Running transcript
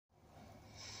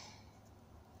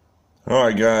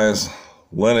Alright guys,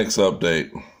 Lenox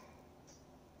update.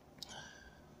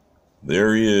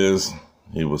 There he is.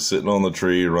 He was sitting on the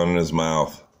tree running his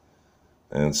mouth,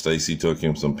 and Stacy took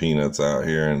him some peanuts out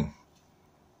here, and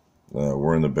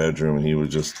we're in the bedroom, and he was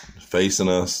just facing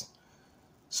us,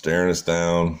 staring us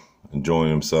down,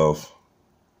 enjoying himself.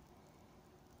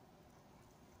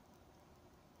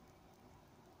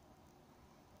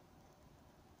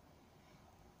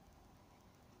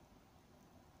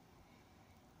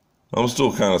 I'm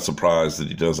still kind of surprised that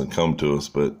he doesn't come to us,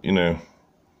 but, you know,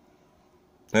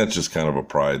 that's just kind of a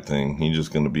pride thing. He's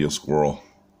just going to be a squirrel.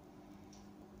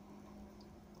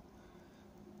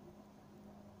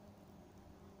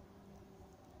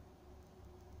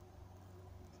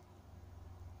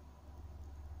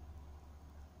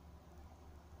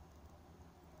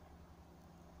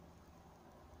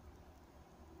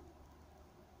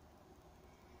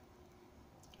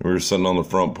 We were sitting on the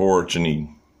front porch, and he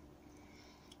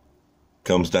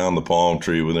comes down the palm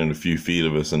tree within a few feet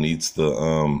of us and eats the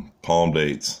palm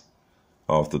dates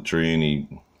off the tree.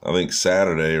 And I think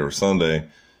Saturday or Sunday,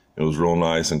 it was real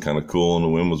nice and kind of cool, and the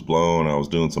wind was blowing. I was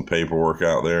doing some paperwork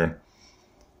out there,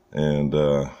 and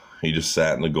he just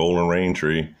sat in the golden rain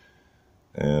tree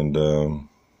and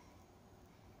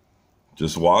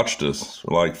just watched us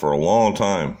like for a long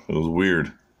time. It was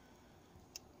weird.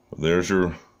 There's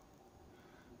your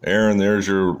Aaron, there's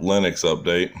your Lenox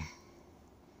update.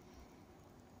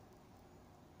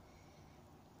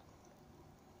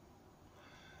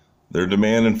 They're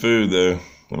demanding food, though.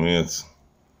 I mean,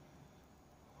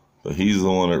 but he's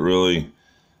the one that really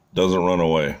doesn't run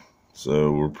away.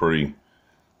 So we're pretty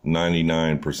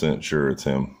 99% sure it's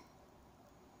him.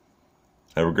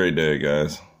 Have a great day,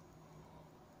 guys.